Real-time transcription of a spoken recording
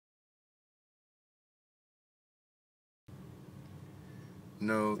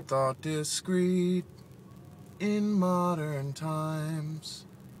No thought discreet in modern times.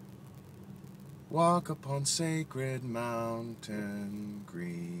 Walk upon sacred mountain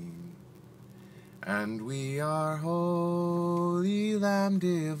green, and we are holy Lamb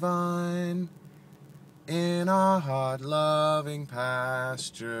divine, in our heart-loving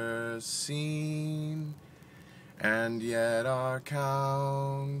pastures seen, and yet our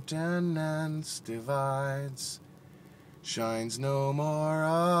countenance divides, shines no more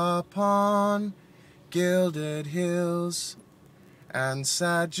upon gilded hills, and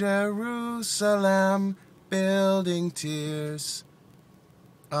sad Jerusalem building tears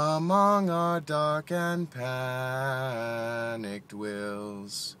among our dark and panicked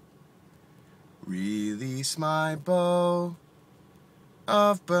wills. Release my bow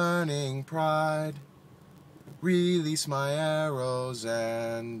of burning pride, release my arrows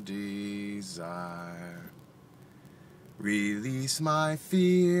and desire, release my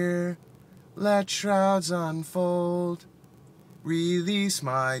fear, let shrouds unfold, release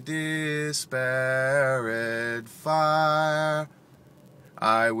my despaired fire.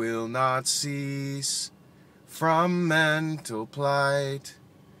 I will not cease from mental plight,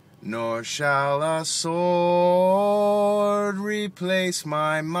 nor shall a sword replace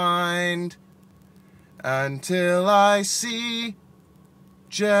my mind, until I see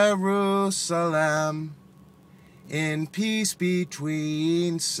Jerusalem in peace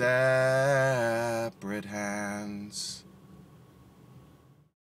between separate hands.